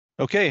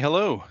Okay,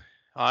 hello.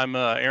 I'm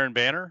Aaron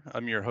Banner.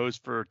 I'm your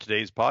host for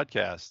today's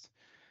podcast.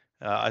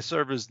 I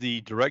serve as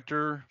the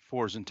director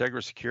for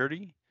XenTegra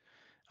Security.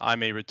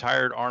 I'm a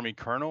retired Army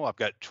colonel. I've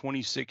got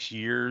 26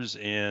 years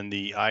in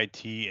the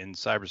IT and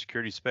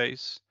cybersecurity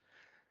space.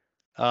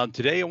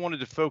 Today, I wanted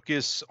to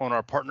focus on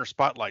our Partner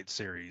Spotlight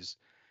series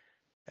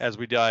as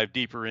we dive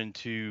deeper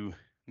into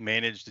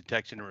managed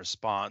detection and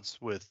response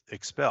with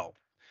Expel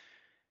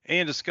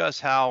and discuss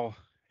how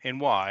and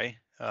why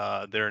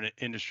they're an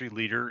industry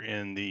leader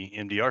in the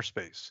MDR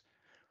space.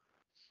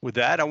 With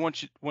that, I want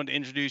to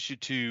introduce you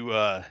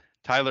to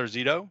Tyler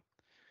Zito,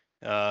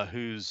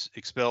 who's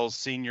Expel's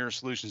Senior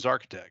Solutions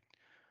Architect.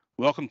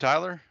 Welcome,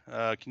 Tyler.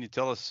 Can you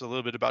tell us a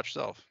little bit about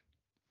yourself?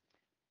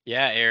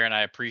 Yeah, Aaron,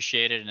 I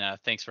appreciate it, and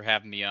thanks for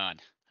having me on.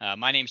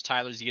 My name's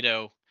Tyler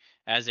Zito.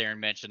 As Aaron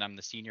mentioned, I'm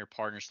the Senior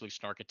Partner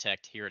Solution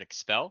Architect here at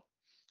Expel.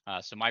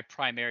 So my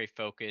primary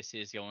focus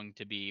is going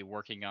to be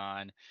working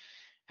on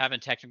having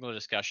technical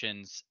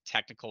discussions,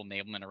 technical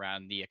enablement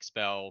around the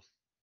Expel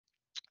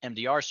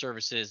MDR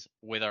services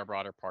with our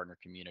broader partner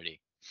community.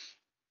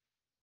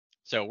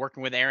 So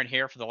working with Aaron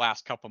here for the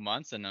last couple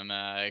months, and I'm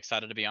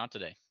excited to be on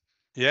today.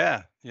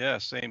 Yeah,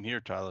 same here,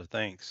 Tyler.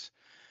 Thanks.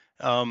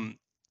 Um,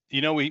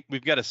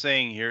 we've got a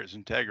saying here at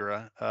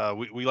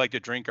XenTegra. We like to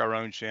drink our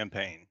own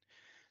champagne.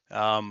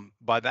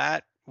 By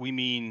that, we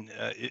mean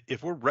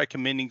if we're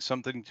recommending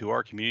something to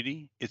our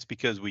community, it's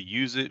because we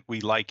use it, we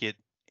like it,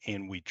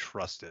 and we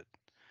trust it.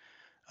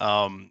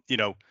 A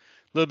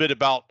little bit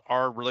about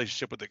our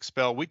relationship with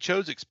Expel. We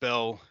chose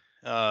Expel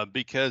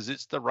because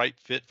it's the right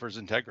fit for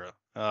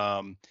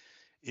XenTegra.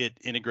 It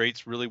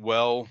integrates really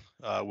well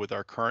with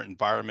our current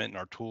environment and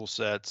our tool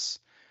sets.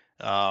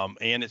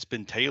 And it's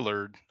been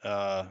tailored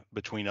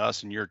between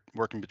us and your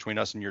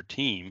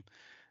team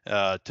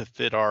to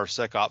fit our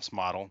SecOps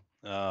model,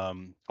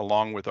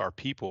 along with our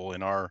people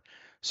in our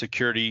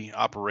security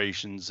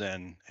operations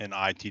and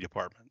IT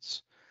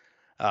departments.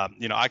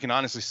 I can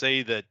honestly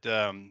say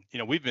that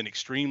we've been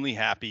extremely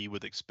happy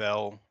with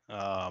Expel,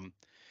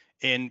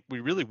 and we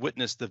really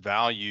witnessed the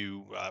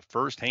value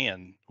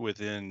firsthand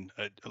within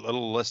a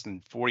little less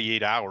than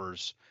 48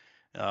 hours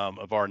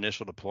of our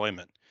initial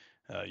deployment.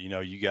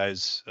 You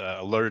guys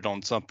alerted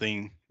on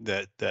something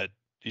that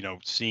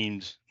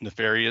seemed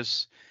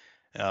nefarious,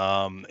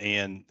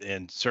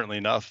 and certainly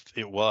enough,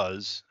 it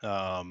was.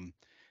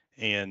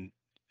 And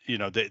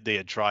they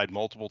had tried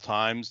multiple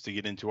times to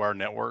get into our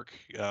network,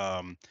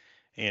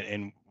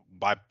 and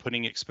by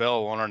putting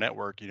Expel on our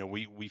network,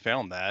 we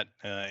found that,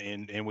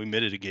 and we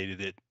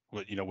mitigated it,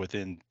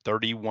 within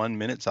 31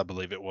 minutes, I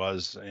believe it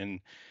was,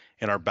 in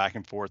our back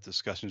and forth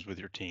discussions with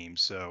your team.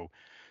 So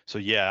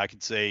yeah, I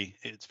could say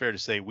it's fair to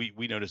say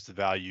we noticed the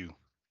value,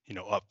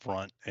 up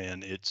front,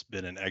 and it's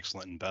been an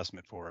excellent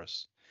investment for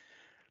us.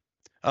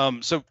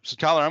 So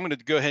Tyler, I'm going to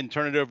go ahead and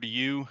turn it over to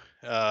you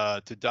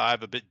to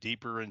dive a bit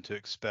deeper into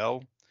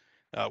Expel.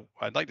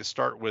 I'd like to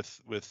start with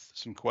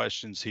some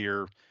questions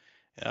here.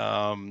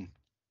 And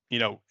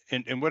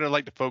what I'd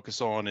like to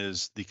focus on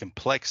is the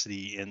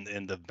complexity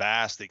and the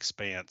vast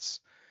expanse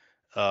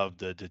of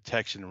the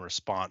detection and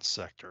response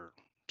sector.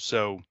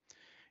 So,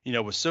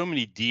 with so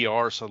many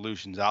DR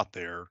solutions out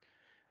there,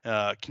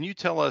 can you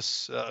tell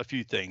us a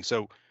few things?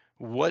 So,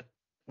 what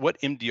what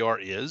MDR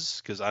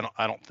is? Because I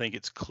don't think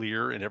it's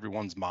clear in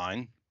everyone's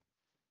mind.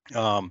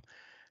 Um,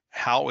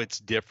 how it's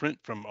different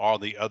from all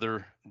the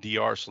other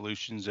DR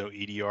solutions, so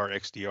EDR,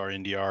 XDR,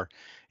 NDR,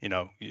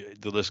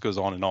 the list goes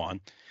on and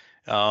on.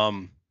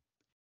 Um,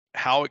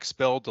 how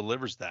Expel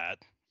delivers that,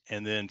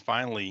 and then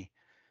finally,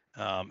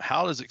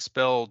 how does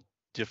Expel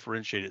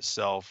differentiate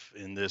itself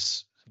in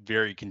this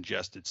very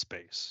congested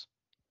space?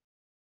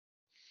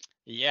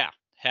 Yeah,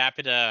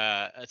 happy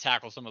to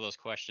tackle some of those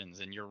questions.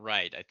 And you're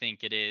right. I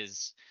think it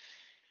is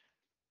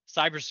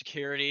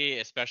cybersecurity,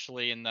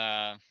 especially in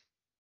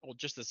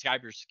just the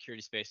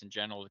cybersecurity space in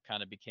general,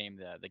 kind of became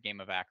the game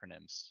of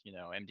acronyms.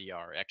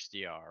 MDR,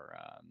 XDR,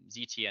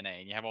 ZTNA,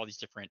 and you have all these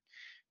different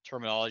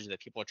terminology that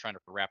people are trying to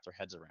wrap their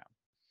heads around.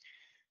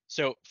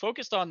 So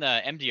focused on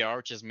the MDR,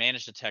 which is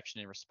managed detection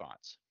and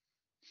response.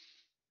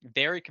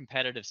 Very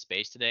competitive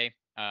space today.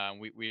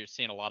 We're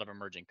seeing a lot of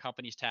emerging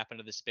companies tap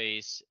into the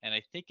space, and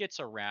I think it's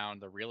around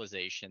the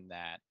realization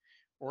that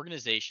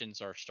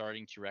organizations are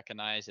starting to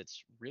recognize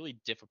it's really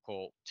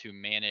difficult to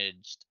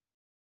manage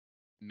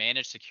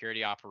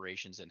security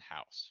operations in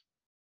house.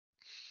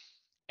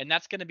 And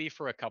that's going to be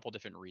for a couple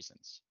different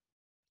reasons,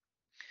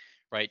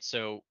 right?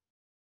 So,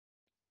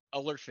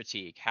 alert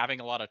fatigue,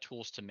 having a lot of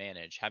tools to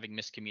manage, having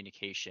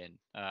miscommunication,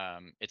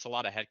 it's a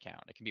lot of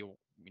headcount. It can be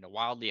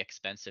wildly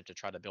expensive to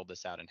try to build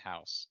this out in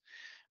house.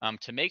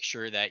 To make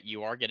sure that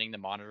you are getting the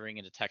monitoring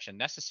and detection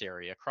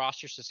necessary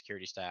across your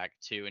security stack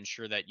to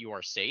ensure that you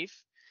are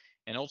safe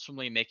and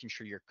ultimately making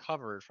sure you're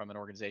covered from an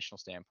organizational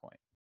standpoint.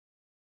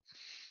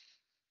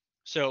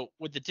 So,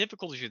 with the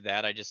difficulties of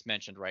that I just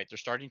mentioned, right, they're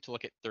starting to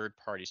look at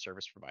third-party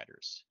service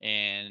providers,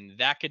 and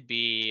that could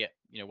be,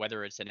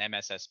 whether it's an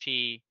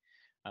MSSP,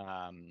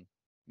 um,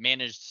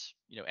 managed,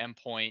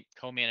 endpoint,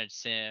 co-managed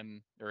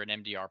SIM, or an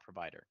MDR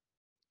provider.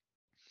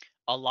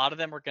 A lot of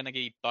them are going to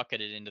get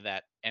bucketed into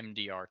that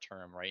MDR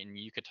term, right? And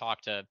you could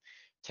talk to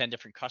 10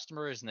 different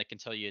customers and they can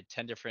tell you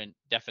 10 different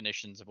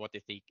definitions of what they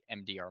think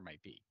MDR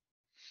might be.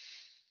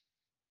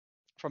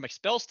 From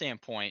Expel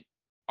standpoint,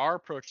 our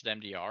approach to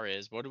MDR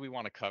is, what do we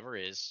want to cover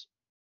is,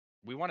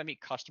 we want to meet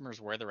customers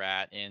where they're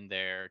at in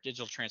their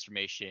digital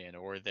transformation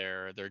or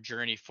their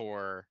journey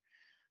for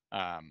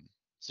um,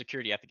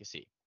 security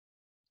efficacy.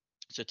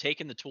 So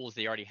taking the tools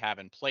they already have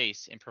in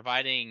place and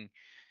providing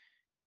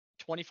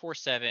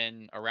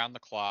 24/7, around the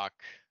clock,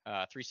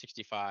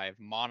 365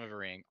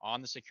 monitoring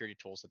on the security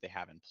tools that they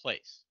have in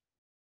place,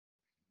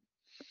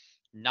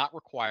 not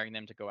requiring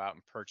them to go out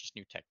and purchase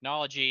new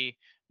technology,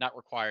 not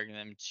requiring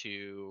them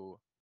to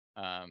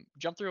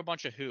jump through a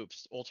bunch of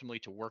hoops ultimately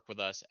to work with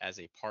us as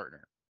a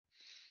partner.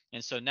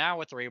 And so now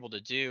what they're able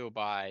to do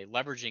by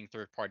leveraging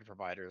third-party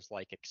providers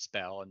like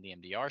Expel in the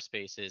MDR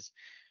space is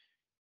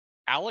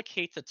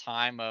allocate the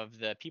time of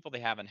the people they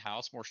have in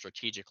house more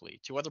strategically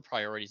to other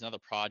priorities and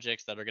other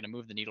projects that are going to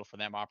move the needle for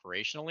them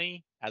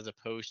operationally, as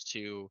opposed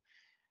to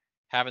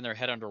having their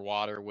head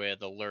underwater with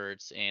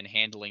alerts and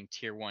handling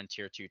tier one,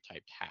 tier two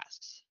type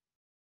tasks.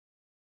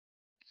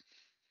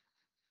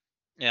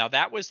 Now,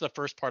 that was the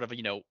first part of,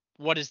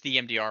 what is the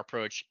MDR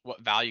approach?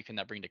 What value can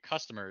that bring to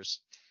customers?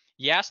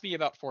 You asked me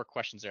about four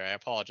questions there. I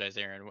apologize,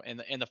 Aaron.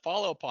 And the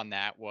follow up on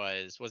that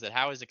was it,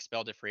 how is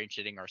Expel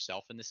differentiating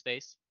ourselves in this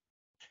space?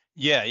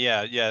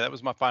 Yeah. That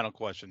was my final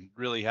question.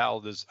 Really, how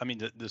does, I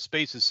mean, the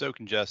space is so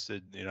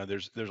congested.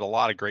 There's a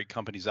lot of great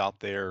companies out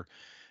there.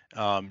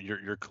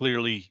 You're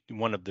clearly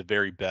one of the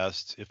very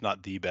best, if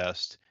not the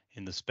best,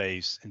 in the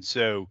space. And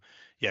so,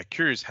 yeah,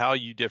 curious how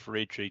you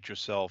differentiate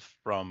yourself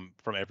from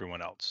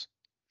everyone else.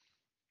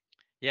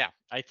 Yeah,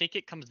 I think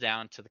it comes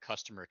down to the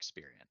customer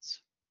experience.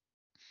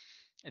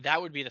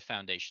 That would be the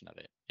foundation of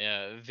it.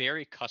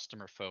 Very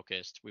customer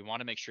focused. We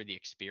want to make sure the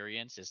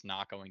experience is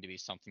not going to be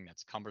something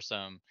that's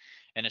cumbersome,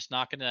 and it's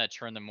not going to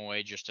turn them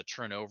away just to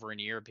turn over an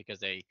ear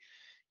because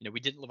we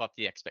didn't live up to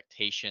the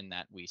expectation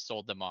that we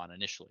sold them on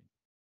initially.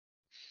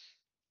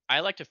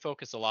 I like to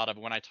focus a lot of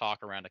when I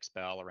talk around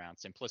Expel around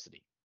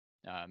simplicity.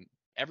 Um,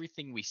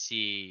 Everything we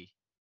see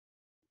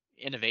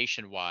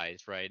innovation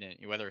wise, right?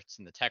 And whether it's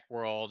in the tech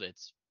world,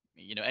 it's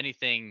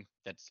anything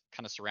that's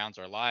kind of surrounds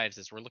our lives,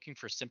 is we're looking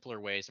for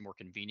simpler ways and more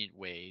convenient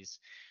ways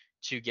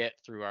to get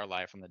through our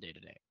life from the day to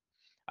day.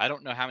 I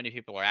don't know how many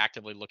people are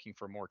actively looking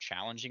for more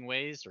challenging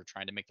ways or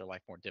trying to make their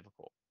life more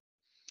difficult.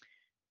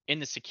 In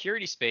the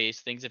security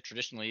space, things have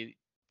traditionally,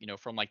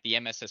 from like the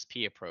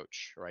MSSP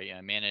approach, right?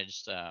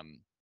 Managed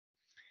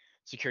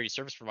security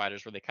service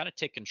providers, where they kind of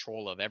take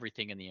control of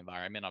everything in the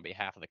environment on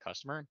behalf of the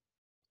customer,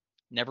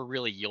 never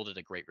really yielded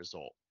a great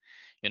result.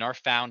 And our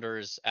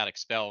founders at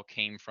Expel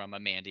came from a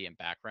Mandiant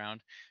background,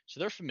 so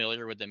they're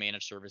familiar with the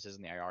managed services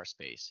in the IR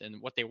space.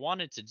 And what they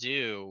wanted to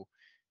do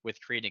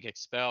with creating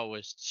Expel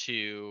was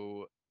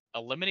to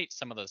eliminate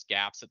some of those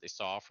gaps that they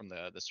saw from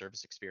the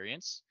service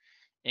experience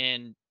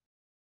and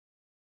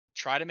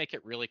try to make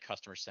it really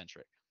customer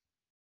centric.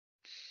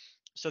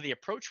 So the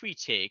approach we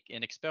take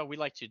in Expel, we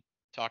like to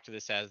talk to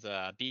this as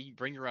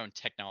bring your own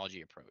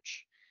technology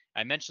approach.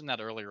 I mentioned that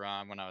earlier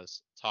on when I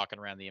was talking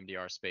around the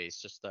MDR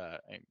space, just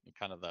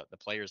kind of the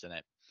players in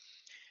it.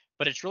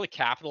 But it's really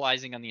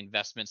capitalizing on the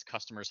investments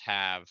customers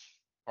have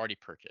already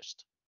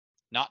purchased,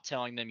 not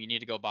telling them you need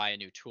to go buy a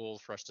new tool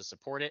for us to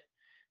support it.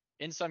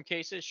 In some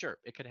cases, sure,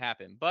 it could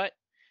happen, but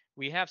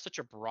we have such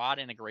a broad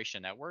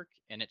integration network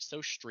and it's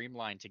so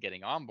streamlined to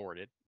getting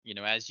onboarded.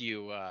 As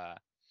you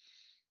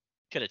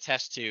could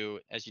attest to,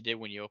 as you did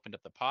when you opened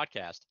up the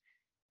podcast,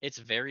 it's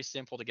very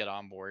simple to get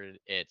onboarded.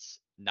 It's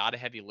not a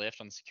heavy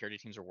lift on the security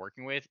teams we're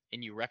working with,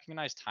 and you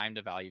recognize time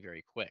to value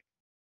very quick.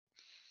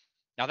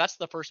 Now, that's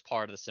the first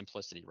part of the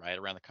simplicity, right,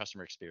 around the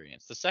customer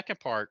experience. The second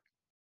part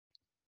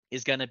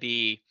is going to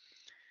be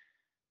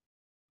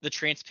the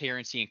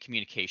transparency and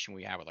communication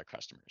we have with our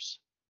customers.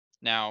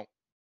 Now,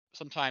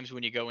 sometimes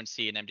when you go and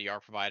see an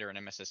MDR provider, an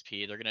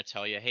MSSP, they're going to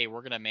tell you, hey,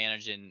 we're going to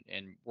manage and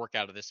work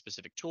out of this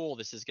specific tool.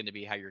 This is going to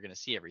be how you're going to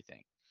see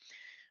everything.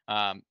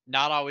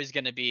 Not always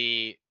going to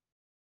be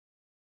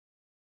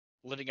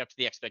living up to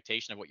the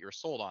expectation of what you were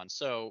sold on.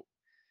 So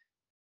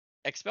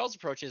Expel's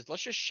approach is,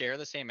 let's just share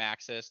the same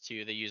access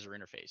to the user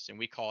interface, and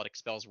we call it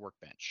Expel's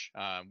Workbench.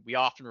 We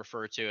often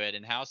refer to it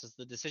in-house as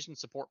the decision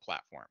support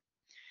platform.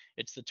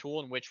 It's the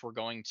tool in which we're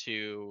going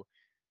to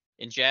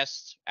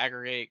ingest,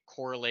 aggregate,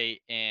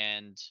 correlate,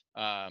 and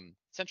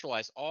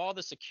centralize all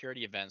the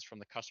security events from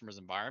the customer's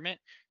environment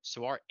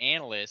so our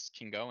analysts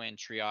can go in,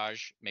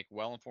 triage, make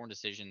well-informed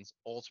decisions,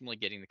 ultimately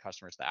getting the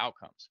customers the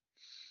outcomes.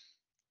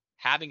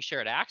 Having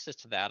shared access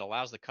to that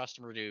allows the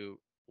customer to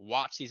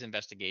watch these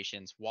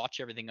investigations, watch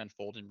everything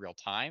unfold in real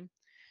time.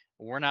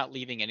 We're not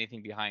leaving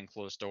anything behind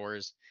closed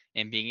doors,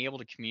 and being able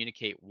to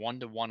communicate one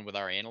to one with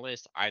our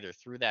analysts, either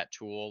through that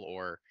tool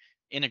or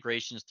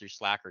integrations through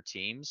Slack or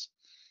Teams.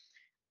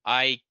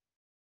 I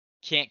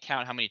can't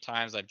count how many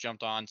times I've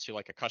jumped on to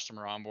like a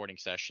customer onboarding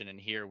session and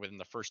here within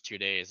the first 2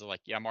 days, they're like,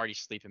 yeah, I'm already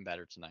sleeping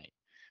better tonight.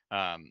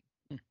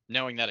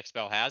 Knowing that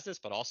Expel has this,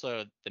 but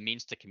also the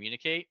means to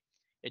communicate,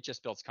 it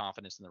just builds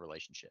confidence in the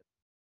relationship.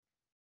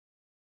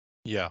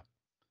 Yeah.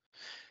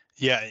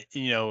 Yeah.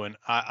 And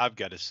I've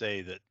got to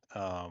say that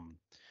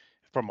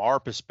from our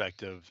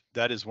perspective,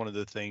 that is one of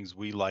the things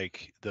we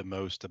like the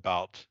most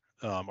about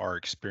our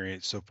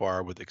experience so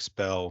far with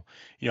Expel.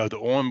 The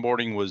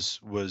onboarding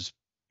was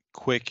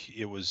quick.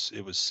 It was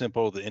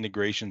simple. The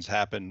integrations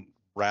happen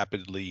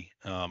rapidly,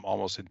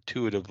 almost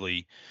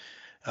intuitively.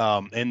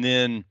 And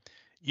then,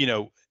 you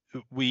know,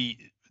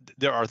 we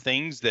there are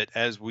things that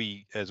as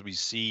we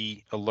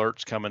see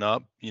alerts coming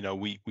up,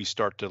 we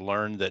start to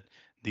learn that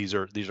these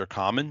are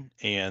common,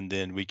 and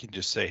then we can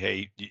just say,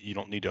 hey, you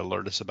don't need to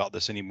alert us about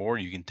this anymore.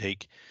 You can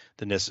take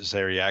the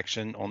necessary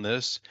action on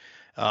this.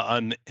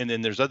 And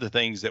then there's other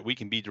things that we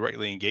can be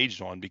directly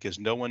engaged on because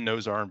no one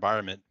knows our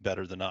environment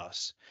better than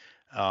us.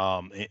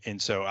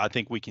 And so I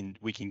think we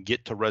can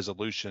get to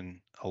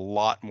resolution a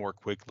lot more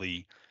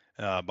quickly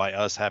by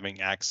us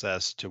having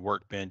access to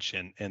Workbench,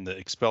 and the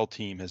Expel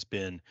team has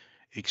been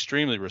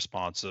extremely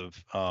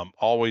responsive,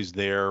 always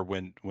there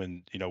when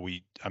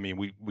we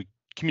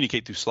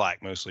communicate through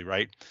Slack mostly,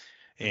 right?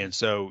 Mhm. And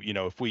so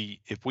if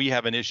we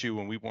have an issue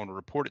and we want to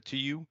report it to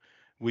you,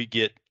 we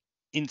get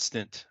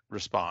instant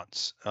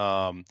response.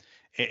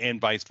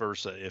 And vice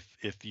versa.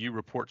 If you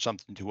report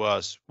something to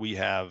us, we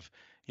have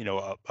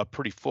a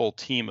pretty full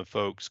team of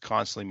folks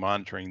constantly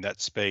monitoring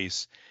that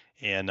space,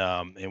 and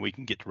we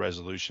can get to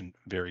resolution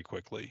very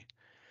quickly.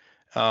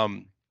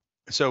 Um,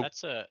 so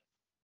That's a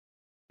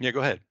yeah,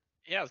 go ahead.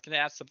 Yeah, I was going to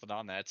add something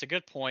on that. It's a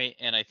good point,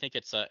 and I think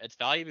it's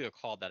valuable to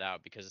call that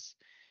out because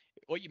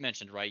what you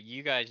mentioned, right?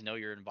 You guys know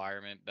your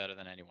environment better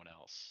than anyone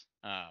else.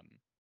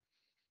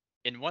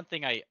 And one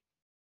thing I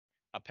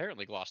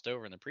apparently glossed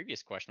over in the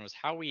previous question was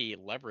how we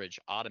leverage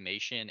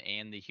automation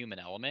and the human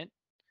element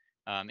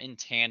in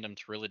tandem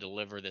to really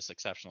deliver this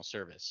exceptional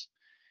service.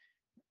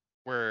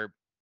 Where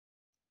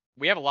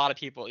we have a lot of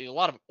people, a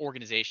lot of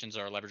organizations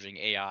are leveraging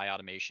AI,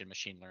 automation,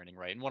 machine learning,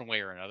 right, in one way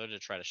or another to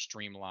try to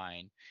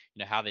streamline,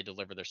 how they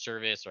deliver their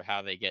service or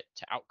how they get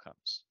to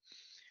outcomes.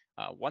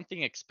 One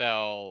thing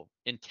Expel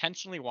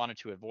intentionally wanted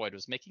to avoid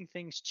was making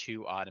things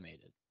too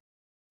automated.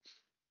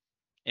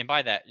 And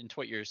by that, into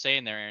what you're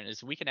saying there, Aaron,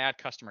 is we can add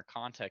customer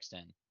context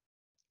in,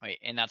 right?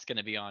 And that's going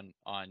to be on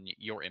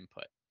your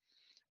input,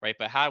 right?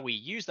 But how we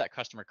use that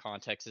customer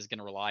context is going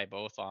to rely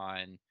both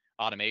on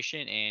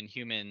automation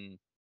and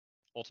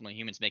ultimately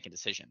humans making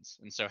decisions.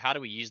 And so, how do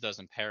we use those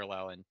in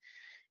parallel and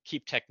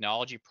keep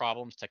technology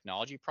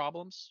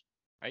problems,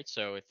 right?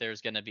 So, if there's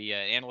going to be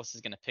an analyst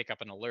is going to pick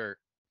up an alert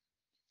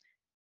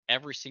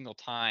every single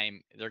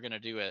time, they're going to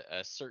do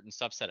a certain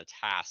subset of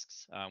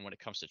tasks when it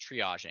comes to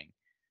triaging.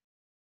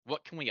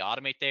 What can we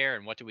automate there,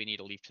 and what do we need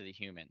to leave to the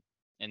human?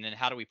 And then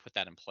how do we put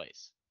that in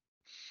place?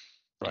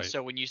 And Right.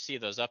 so when you see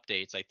those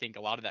updates, I think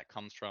a lot of that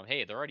comes from,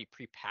 hey, they're already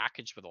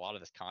pre-packaged with a lot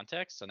of this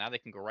context. So now they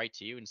can go right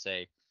to you and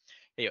say,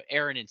 hey,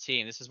 Aaron and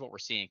team, this is what we're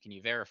seeing. Can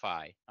you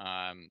verify?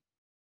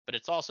 But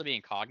it's also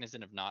being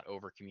cognizant of not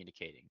over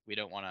communicating. We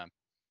don't want to,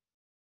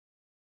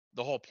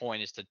 the whole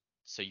point is to,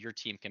 so your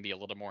team can be a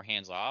little more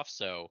hands off.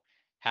 So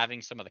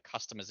having some of the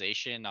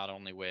customization, not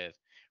only with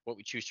what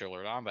we choose to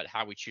alert on, but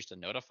how we choose to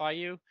notify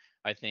you,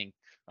 I think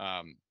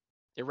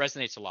it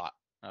resonates a lot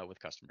with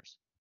customers.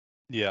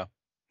 Yeah.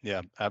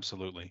 Yeah,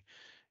 absolutely.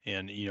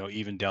 And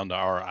even down to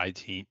our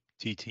IT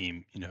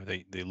team,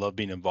 they love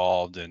being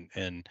involved,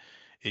 and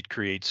it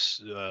creates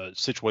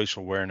situational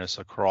awareness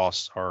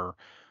across our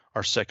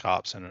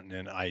SecOps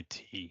and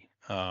IT.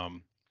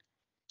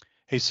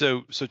 Hey,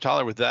 so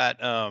Tyler, with that,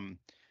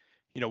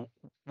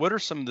 what are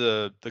some of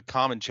the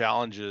common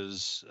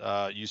challenges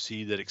you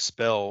see that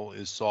Expel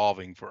is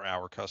solving for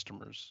our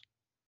customers?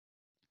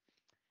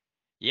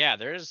 Yeah,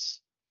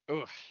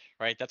 oh,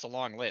 right. That's a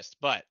long list,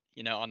 but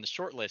on the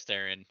short list,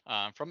 Aaron,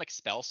 from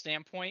Expel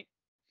standpoint,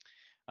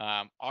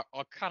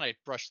 I'll kind of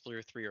brush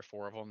through three or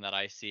four of them that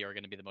I see are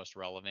going to be the most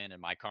relevant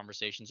in my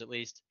conversations, at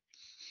least.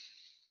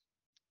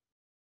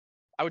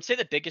 I would say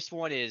the biggest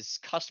one is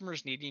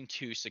customers needing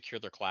to secure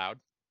their cloud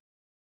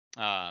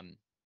um,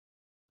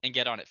 and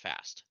get on it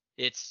fast.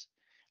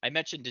 I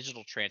mentioned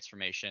digital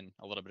transformation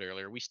a little bit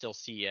earlier. We still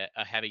see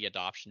a heavy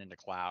adoption into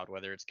cloud,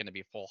 whether it's going to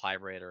be full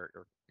hybrid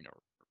or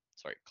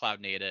sorry, cloud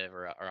native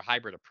or a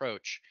hybrid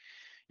approach.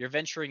 You're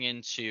venturing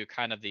into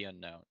kind of the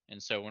unknown.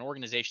 And so when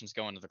organizations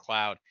go into the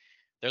cloud,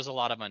 there's a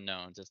lot of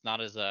unknowns. It's not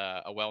as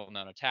a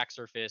well-known attack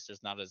surface.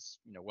 It's not as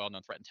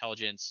well-known threat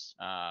intelligence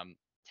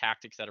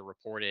tactics that are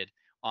reported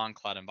on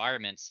cloud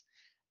environments,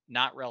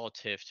 not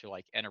relative to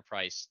like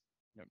enterprise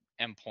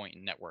endpoint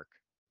and network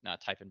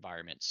type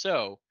environment.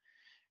 So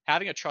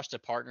having a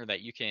trusted partner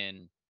that you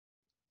can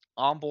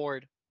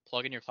onboard,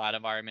 plug in your cloud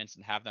environments,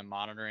 and have them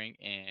monitoring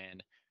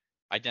and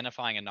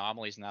identifying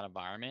anomalies in that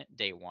environment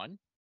day one,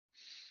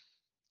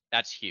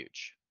 that's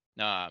huge.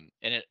 And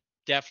it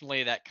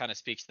definitely that kind of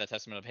speaks to the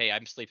testament of, hey,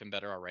 I'm sleeping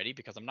better already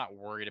because I'm not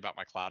worried about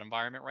my cloud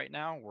environment right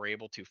now. We're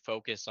able to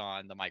focus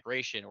on the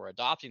migration or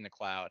adopting the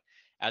cloud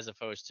as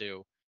opposed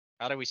to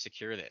how do we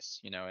secure this,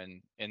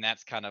 and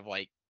that's kind of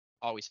like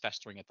always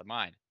festering at the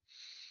mind.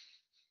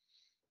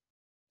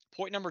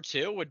 Point number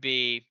two would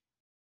be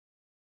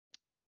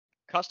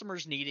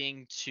customers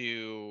needing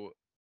to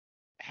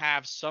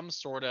have some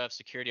sort of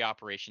security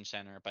operations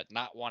center, but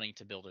not wanting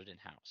to build it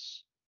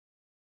in-house.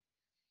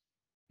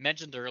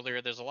 Mentioned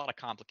earlier, there's a lot of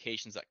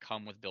complications that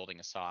come with building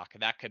a SOC.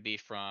 That could be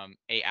from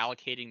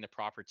allocating the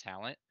proper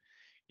talent.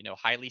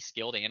 Highly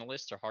skilled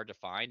analysts are hard to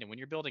find, and when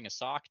you're building a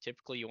SOC,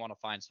 typically you want to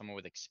find someone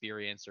with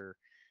experience or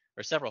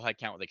several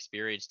headcount with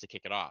experience to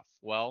kick it off.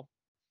 Well,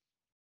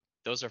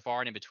 those are far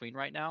and in between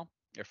right now.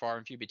 They're far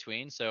and few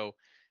between, so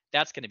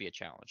that's going to be a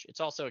challenge. It's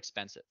also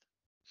expensive,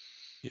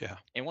 Yeah,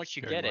 and once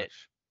you very get it,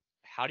 much.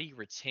 how do you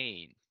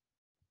retain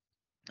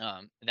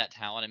that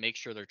talent and make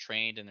sure they're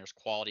trained and there's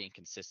quality and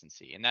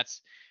consistency? And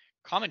that's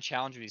common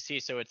challenge we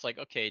see. So it's like,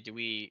 okay, do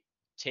we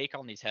take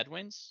on these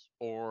headwinds,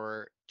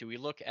 or do we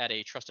look at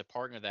a trusted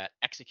partner that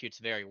executes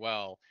very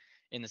well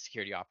in the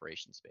security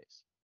operations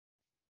space?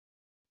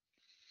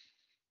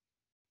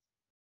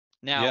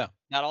 Now, Yeah.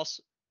 that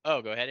also,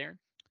 oh, go ahead, Aaron.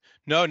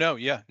 No, no,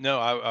 yeah. No,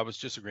 I was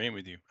just agreeing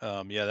with you.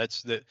 Yeah,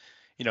 that's the,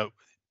 you know,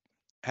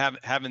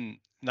 having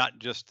not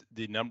just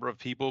the number of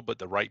people, but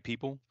the right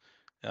people.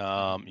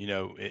 Hmm.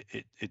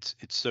 It's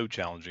so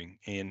challenging,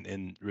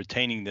 and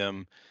retaining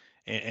them,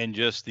 and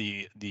just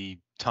the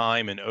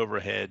time and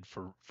overhead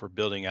for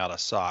building out a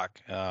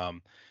SOC.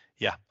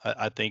 Yeah,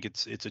 I think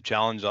it's a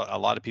challenge. A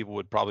lot of people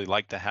would probably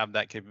like to have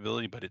that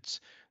capability, but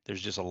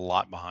there's just a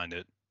lot behind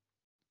it.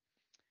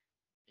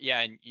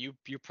 Yeah, and you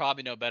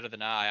probably know better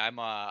than I.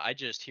 I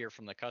just hear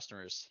from the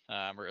customers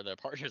or the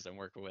partners I'm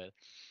working with.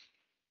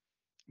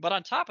 But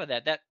on top of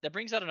that, that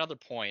brings out another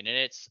point, and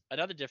it's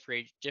another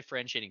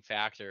differentiating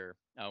factor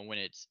when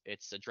it's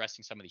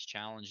addressing some of these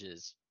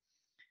challenges.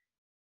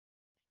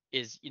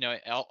 Is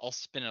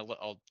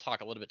I'll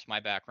talk a little bit to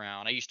my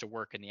background. I used to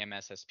work in the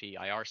MSSP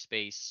IR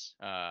space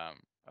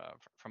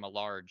from a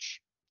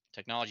large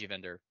technology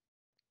vendor,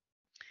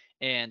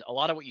 and a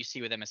lot of what you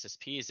see with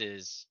MSSPs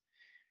is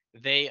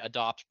they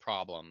adopt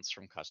problems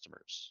from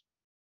customers,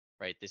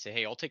 right? They say,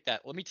 hey, I'll take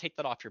that. Let me take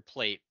that off your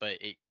plate,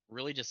 but it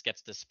really just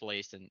gets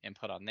displaced and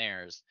put on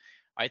theirs.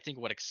 I think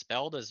what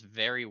Expel does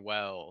very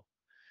well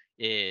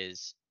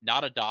is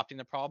not adopting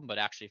the problem, but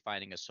actually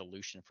finding a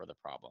solution for the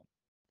problem,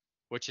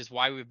 which is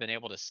why we've been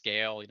able to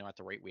scale, at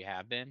the rate we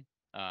have been,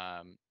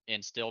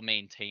 and still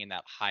maintain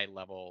that high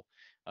level,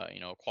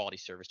 quality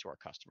service to our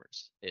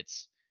customers.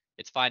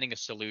 It's finding a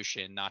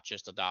solution, not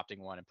just adopting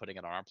one and putting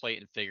it on our plate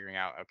and figuring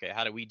out, okay,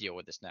 how do we deal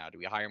with this now? Do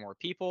we hire more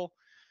people?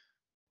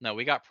 No,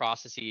 we got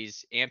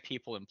processes and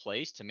people in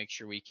place to make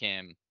sure we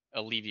can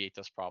alleviate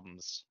those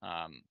problems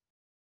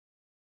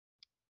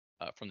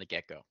from the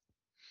get go.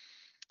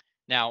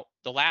 Now,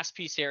 the last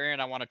piece here,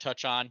 Aaron, I want to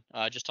touch on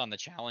just on the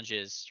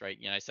challenges, right?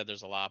 I said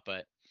there's a lot,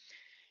 but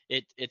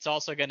it's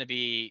also going to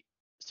be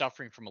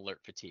suffering from alert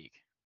fatigue,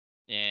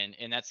 and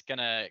that's going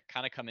to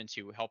kind of come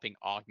into helping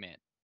augment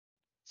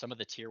some of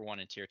the tier 1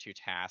 and tier 2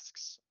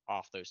 tasks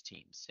off those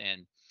teams.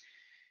 And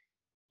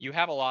you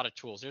have a lot of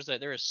tools.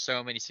 There is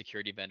so many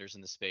security vendors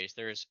in the space.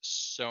 There is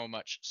so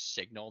much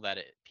signal that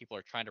people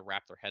are trying to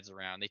wrap their heads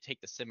around. They take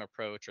the SIM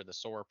approach or the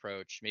SOAR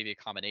approach, maybe a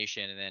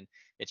combination, and then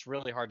it's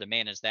really hard to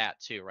manage that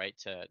too, right?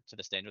 To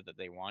the standard that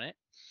they want it.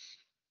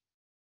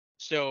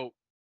 So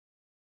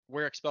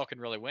where Expel can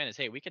really win is,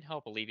 hey, we can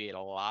help alleviate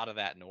a lot of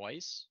that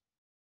noise.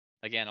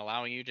 Again,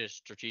 allowing you to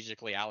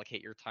strategically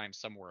allocate your time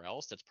somewhere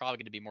else that's probably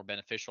going to be more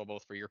beneficial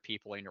both for your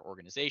people and your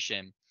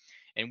organization.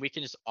 And we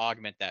can just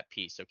augment that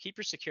piece. So keep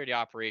your security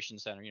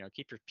operations center,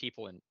 keep your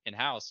people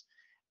in-house,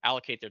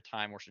 allocate their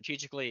time more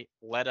strategically.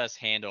 Let us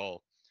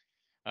handle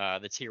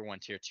the tier 1,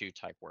 tier 2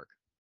 type work.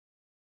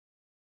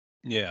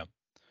 Yeah,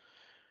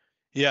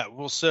 yeah.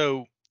 Well,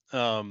 so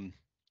um,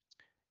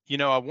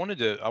 I wanted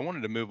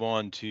to move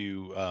on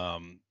to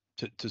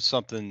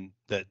something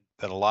that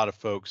a lot of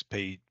folks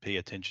pay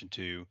attention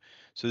to.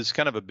 So this is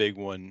kind of a big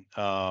one.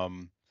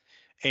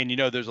 And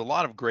there's a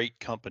lot of great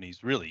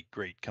companies, really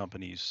great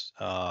companies,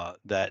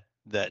 that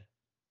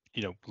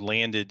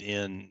landed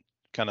in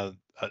kind of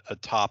a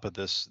top of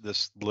this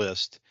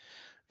list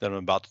that I'm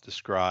about to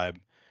describe.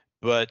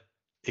 But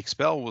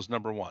Expel was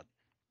number one,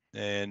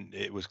 and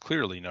it was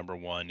clearly number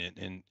one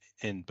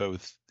in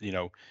both,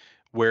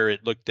 where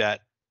it looked at,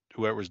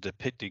 where it was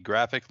depicted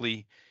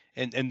graphically,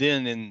 and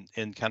then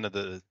in kind of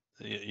the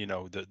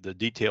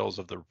details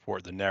of the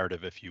report, the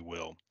narrative, if you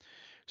will.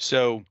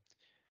 So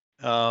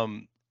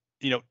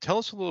tell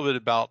us a little bit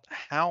about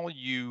how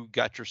you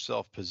got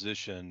yourself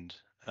positioned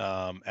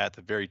at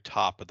the very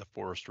top of the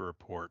Forrester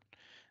report,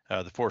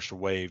 the Forrester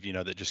Wave,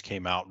 that just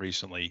came out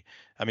recently.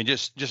 I mean,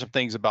 just some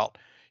things about,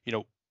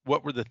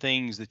 what were the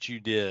things that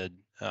you did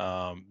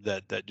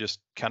that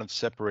just kind of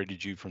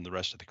separated you from the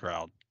rest of the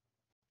crowd?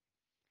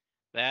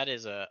 That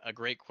is a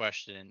great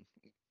question.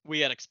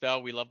 We at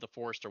Expel, we love the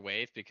Forrester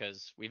Wave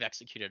because we've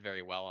executed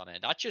very well on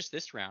it. Not just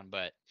this round,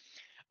 but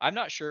I'm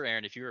not sure,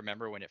 Aaron, if you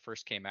remember when it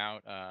first came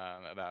out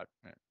about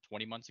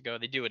 20 months ago.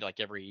 They do it like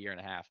every year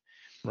and a half.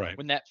 Right,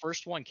 When that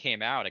first one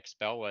came out,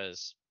 Expel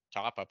was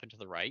top up and to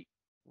the right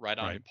on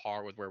right,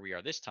 par with where we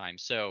are this time.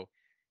 So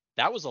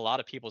that was a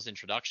lot of people's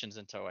introductions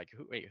into like,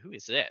 wait, who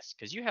is this?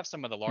 Because you have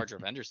some of the larger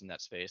vendors in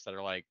that space that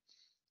are like,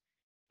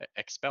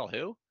 Expel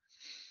who?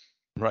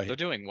 They're right.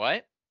 doing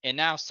what? And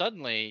now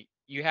suddenly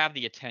you have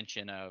the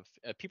attention of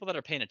people that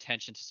are paying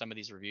attention to some of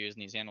these reviews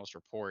and these analyst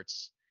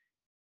reports.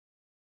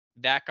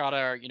 That got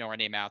our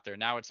name out there.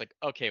 Now it's like,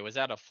 okay, was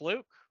that a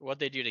fluke? What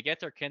they do to get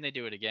there? Can they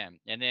do it again?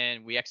 And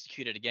then we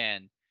execute it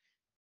again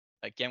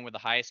with the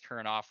highest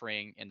current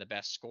offering and the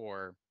best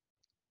score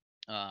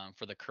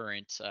for the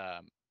current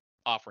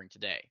offering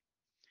today.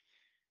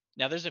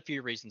 Now, there's a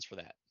few reasons for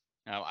that.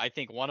 Now, I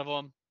think one of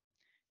them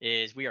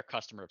is we are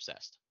customer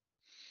obsessed.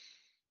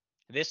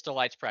 This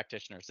delights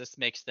practitioners. This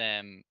makes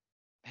them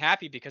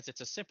happy because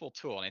it's a simple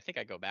tool. And I think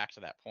I go back to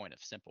that point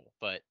of simple.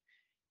 But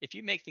if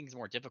you make things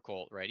more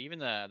difficult, right, even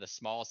the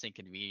smallest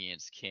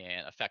inconvenience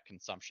can affect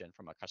consumption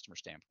from a customer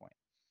standpoint.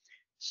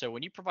 So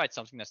when you provide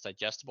something that's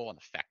digestible and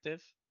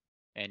effective,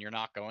 and you're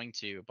not going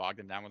to bog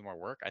them down with more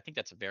work, I think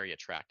that's very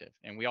attractive.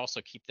 And we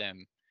also keep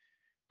them,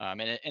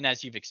 and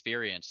as you've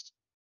experienced,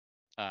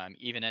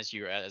 even as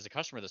a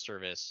customer of the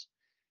service,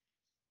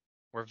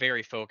 we're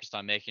very focused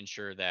on making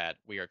sure that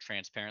we are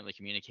transparently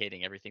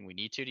communicating everything we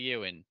need to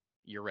you, and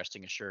you're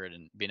resting assured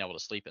and being able to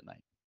sleep at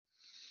night.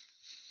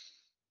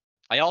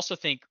 I also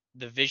think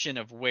the vision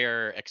of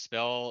where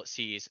Expel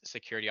sees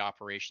security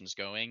operations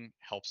going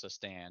helps us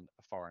stand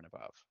far and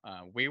above.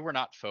 We were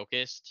not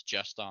focused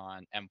just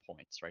on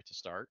endpoints, right, to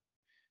start.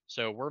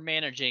 So we're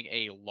managing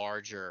a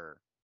larger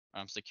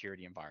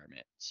security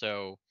environment.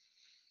 So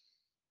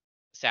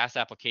SaaS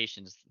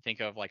applications,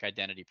 think of like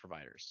identity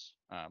providers,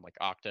 like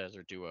Oktas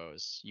or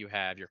Duos. You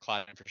have your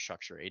cloud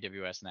infrastructure,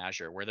 AWS and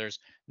Azure, where there's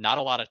not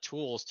a lot of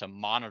tools to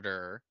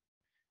monitor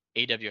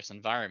AWS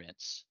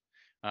environments.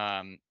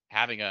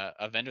 Having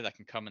a vendor that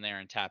can come in there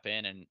and tap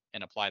in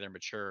and apply their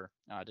mature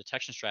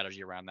detection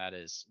strategy around that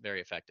is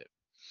very effective.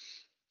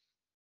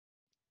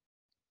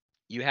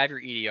 You have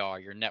your EDR,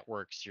 your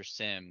networks, your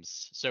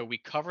SIMs. So we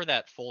cover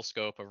that full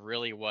scope of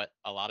really what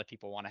a lot of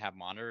people want to have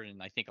monitored.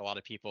 And I think a lot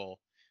of people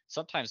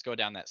sometimes go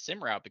down that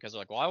SIM route because they're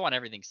like, well, I want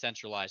everything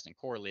centralized and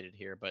correlated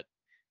here, but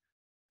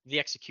the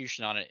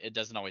execution on it, it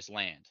doesn't always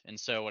land. And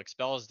so what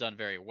Expel has done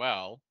very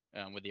well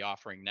with the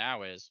offering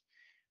now is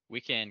we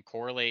can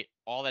correlate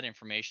all that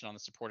information on the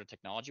supported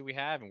technology we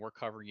have, and we're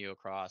covering you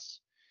across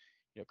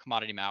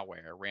commodity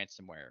malware,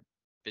 ransomware,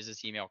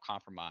 business email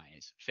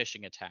compromise,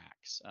 phishing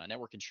attacks,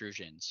 network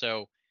intrusion.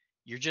 So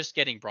you're just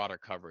getting broader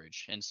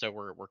coverage, and so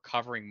we're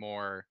covering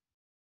more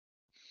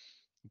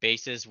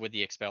bases with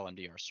the Expel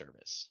MDR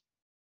service,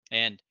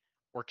 and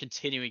we're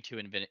continuing to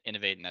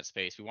innovate in that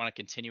space. We want to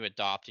continue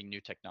adopting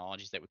new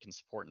technologies that we can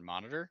support and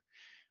monitor,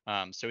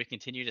 so we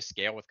continue to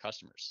scale with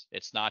customers.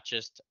 It's not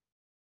just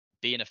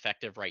being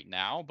effective right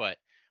now, but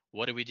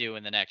what do we do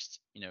in the next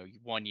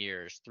 1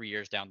 year, 3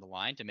 years down the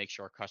line to make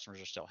sure our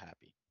customers are still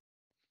happy?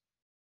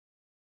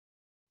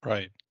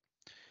 Right.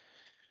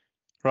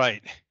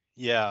 Right.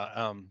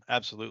 Yeah,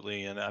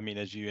 absolutely. And I mean,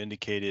 as you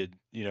indicated,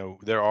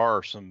 there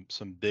are some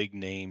big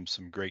names,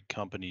 some great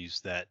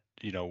companies that,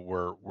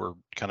 were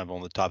kind of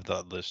on the top of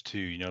that list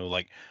too,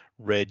 like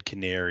Red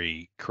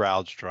Canary,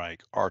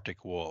 CrowdStrike,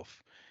 Arctic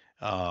Wolf.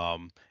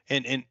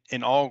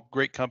 And all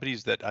great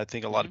companies that I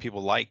think a lot of Hmm.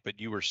 people like, but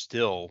you were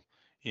still,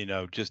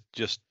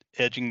 just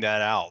edging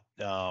that out.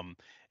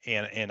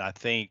 And I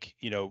think,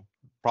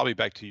 probably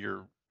back to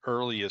your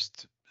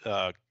earliest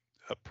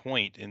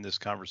point in this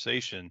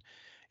conversation,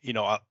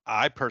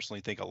 I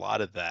personally think a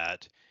lot of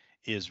that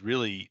is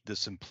really the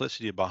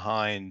simplicity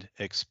behind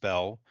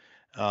Expel,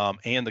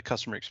 and the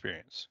customer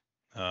experience.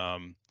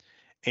 Um,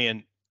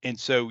 and and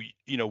so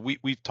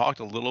we've talked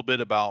a little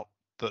bit about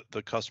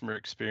the customer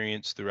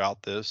experience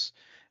throughout this,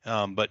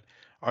 but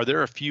are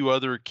there a few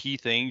other key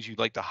things you'd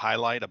like to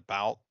highlight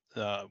about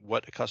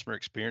what a customer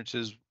experience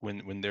is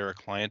when they're a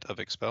client of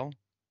Expel?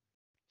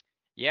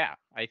 Yeah,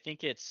 I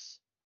think that's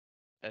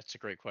a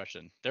great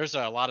question. There's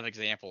a lot of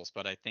examples,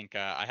 but I think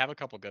I have a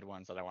couple good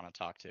ones that I want to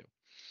talk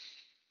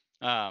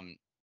to. Um,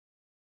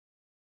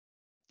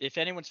 if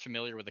anyone's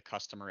familiar with the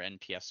customer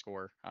NPS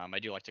score, I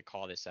do like to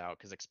call this out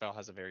because Expel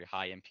has a very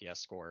high NPS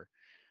score,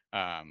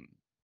 um,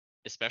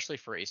 especially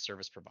for a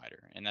service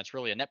provider, and that's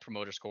really a net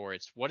promoter score.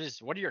 It's what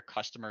are your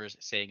customers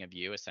saying of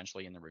you,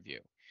 essentially, in the review.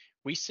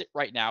 We sit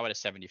right now at a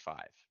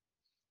 75.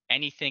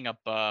 Anything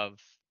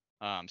above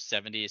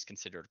 70 is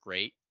considered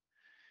great.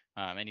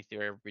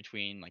 Anything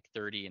between like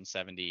 30 and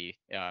 70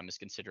 is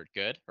considered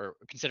good or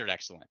considered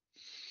excellent.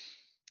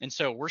 And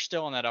so we're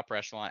still in that upper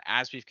echelon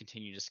as we've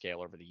continued to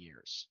scale over the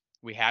years.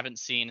 We haven't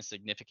seen a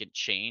significant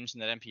change in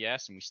that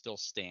NPS, and we still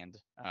stand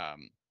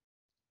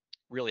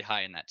really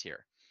high in that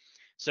tier.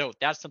 So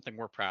that's something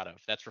we're proud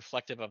of. That's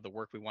reflective of the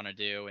work we want to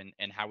do,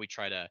 and how we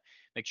try to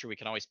make sure we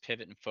can always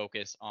pivot and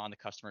focus on the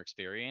customer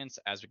experience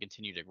as we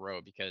continue to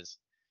grow. Because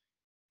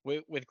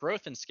with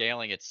growth and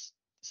scaling,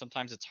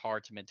 sometimes it's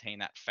hard to maintain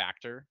that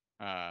factor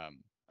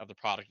of the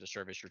product or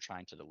service you're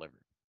trying to deliver.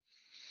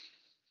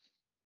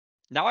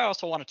 Now, I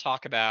also want to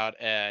talk about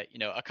a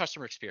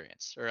customer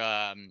experience, or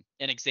an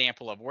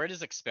example of where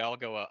does Expel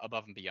go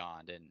above and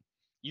beyond. And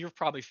you're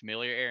probably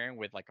familiar, Aaron,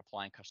 with like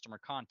applying customer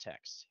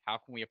context. How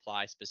can we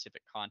apply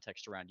specific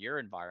context around your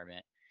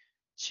environment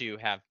to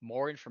have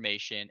more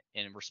information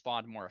and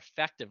respond more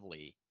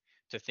effectively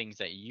to things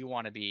that you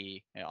want to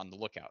be on the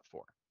lookout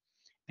for?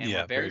 And we're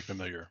Yeah, very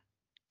familiar.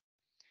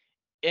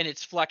 and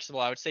it's flexible.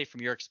 I would say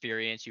from your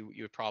experience, you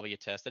would probably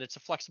attest that it's a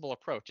flexible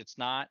approach. It's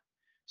not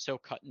so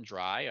cut and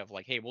dry of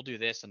like, hey, we'll do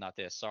this and not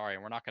this. Sorry,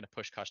 and we're not going to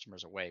push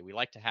customers away. We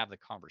like to have the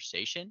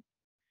conversation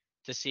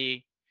to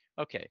see,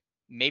 okay,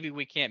 maybe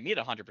we can't meet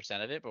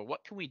 100% of it, but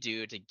what can we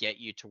do to get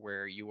you to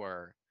where you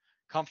are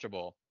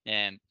comfortable?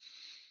 And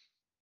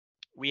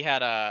we had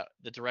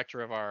the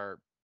director of our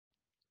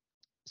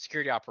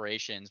security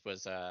operations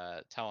was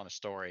telling a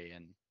story,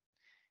 and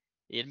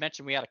he had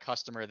mentioned we had a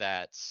customer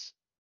that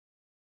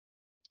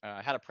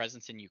had a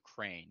presence in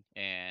Ukraine,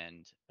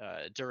 and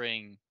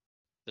during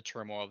the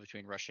turmoil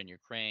between Russia and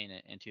Ukraine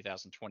in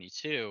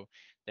 2022,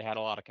 they had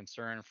a lot of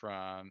concern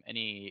from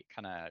any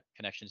kind of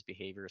connections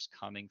behaviors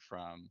coming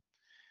from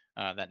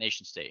that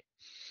nation state.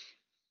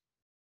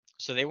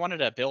 So they wanted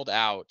to build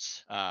out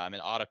an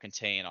auto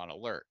contain on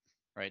alert,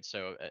 right?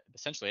 So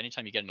essentially,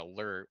 anytime you get an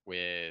alert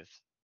with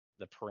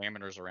the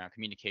parameters around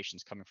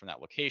communications coming from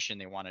that location,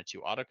 they wanted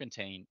to auto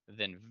contain,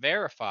 then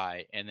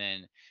verify, and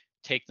then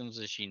take those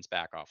machines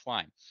back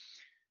offline.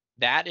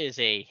 That is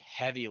a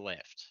heavy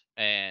lift,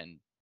 and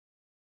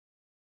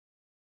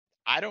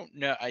I don't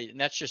know. And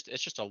that's just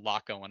it's just a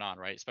lot going on,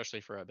 right?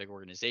 Especially for a big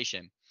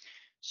organization.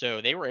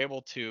 So they were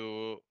able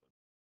to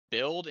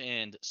build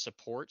and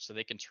support so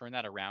they can turn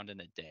that around in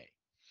a day.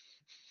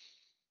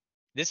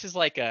 This is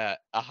like a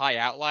high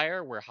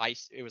outlier where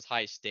it was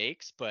high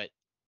stakes, but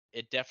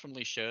it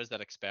definitely shows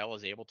that Expel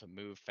is able to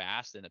move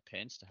fast in a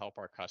pinch to help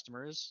our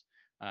customers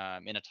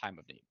in a time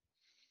of need.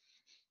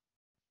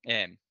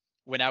 And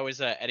when I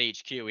was at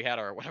HQ, we had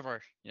our one of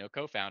our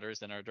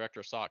co-founders and our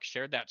director of SOC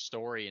shared that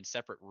story in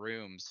separate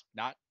rooms,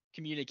 not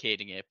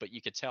communicating it, but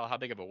you could tell how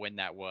big of a win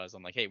that was.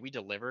 I'm like, hey, we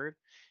delivered,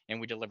 and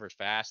we delivered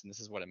fast, and this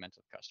is what it meant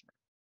to the customer.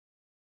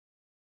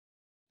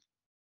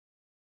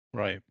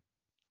 Right.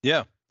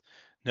 Yeah.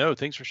 No,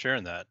 thanks for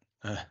sharing that.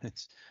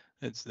 It's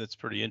that's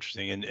pretty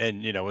interesting.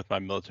 And with my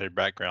military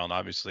background,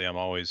 obviously, I'm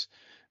always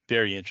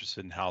very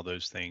interested in how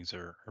those things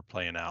are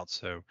playing out.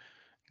 So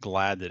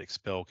glad that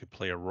Expel could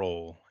play a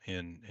role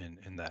in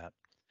that.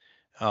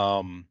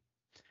 Um,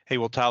 Hey,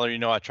 well, Tyler,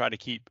 I try to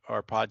keep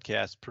our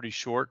podcast pretty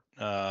short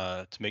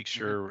to make Hmm.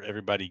 sure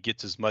everybody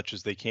gets as much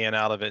as they can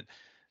out of it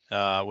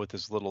with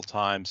as little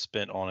time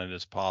spent on it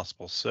as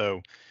possible.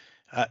 So,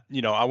 I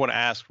want to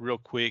ask real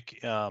quick,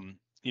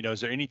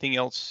 is there anything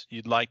else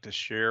you'd like to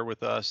share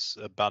with us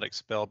about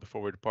Expel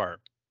before we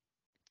depart?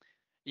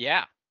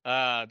 Yeah.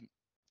 Um,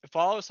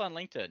 Follow us on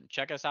LinkedIn.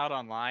 Check us out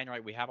online,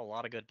 right? We have a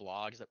lot of good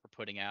blogs that we're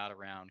putting out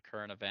around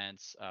current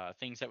events,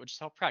 things that would just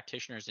help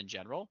practitioners in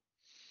general.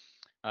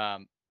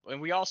 Um,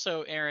 and we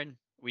also, Aaron,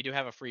 we do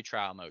have a free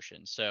trial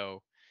motion.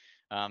 So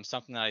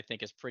something that I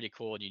think is pretty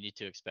cool and you need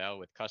to Expel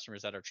with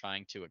customers that are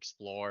trying to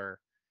explore,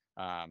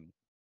 kind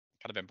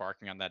of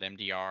embarking on that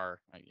MDR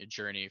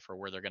journey for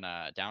where they're going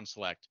to down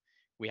select.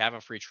 We have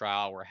a free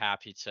trial. We're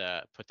happy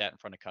to put that in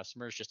front of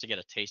customers just to get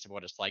a taste of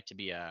what it's like to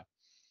be a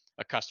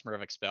customer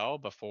of Expel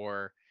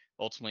before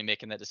ultimately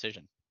making that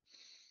decision.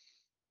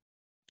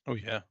 Oh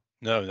yeah,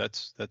 no,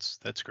 that's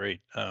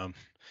great.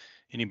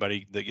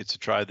 Anybody that gets to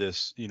try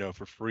this,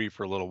 for free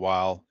for a little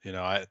while,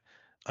 I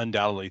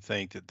undoubtedly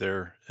think that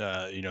they're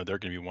going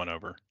to be won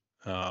over.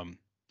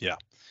 Yeah.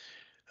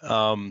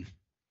 Um,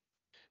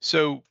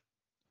 so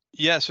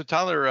yeah, so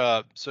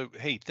Tyler, so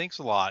hey, thanks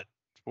a lot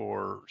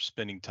for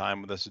spending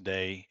time with us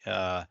today.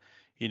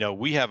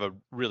 We have a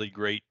really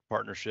great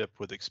partnership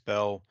with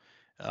Expel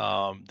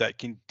that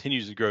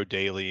continues to grow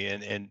daily,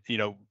 and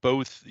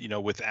both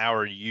with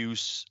our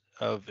use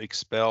of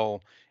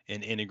Expel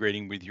and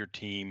integrating with your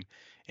team,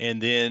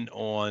 and then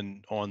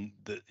on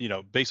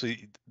the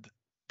basically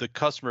the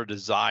customer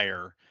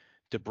desire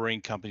to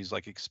bring companies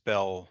like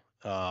Expel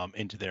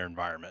into their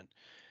environment.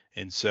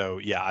 And so,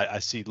 yeah, I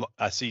see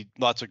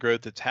lots of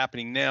growth that's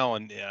happening now,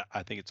 and yeah,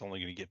 I think it's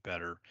only going to get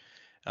better.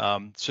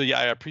 So yeah,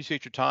 I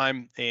appreciate your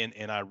time,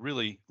 and I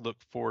really look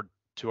forward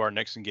to our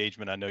next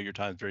engagement. I know your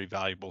time is very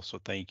valuable, so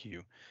thank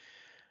you.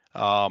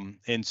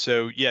 And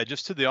so yeah,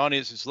 just to the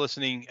audience that's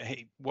listening,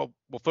 hey, well,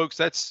 folks,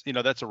 that's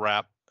a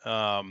wrap.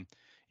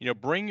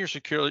 Bring your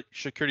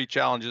security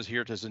challenges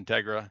here to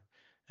XenTegra,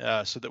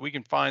 so that we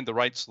can find the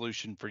right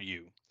solution for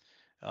you.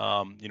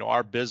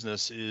 Our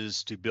business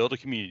is to build a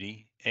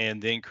community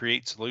and then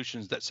create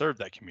solutions that serve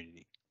that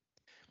community.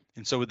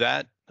 And so with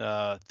that,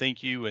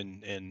 thank you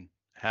and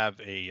have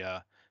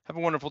a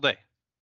wonderful day.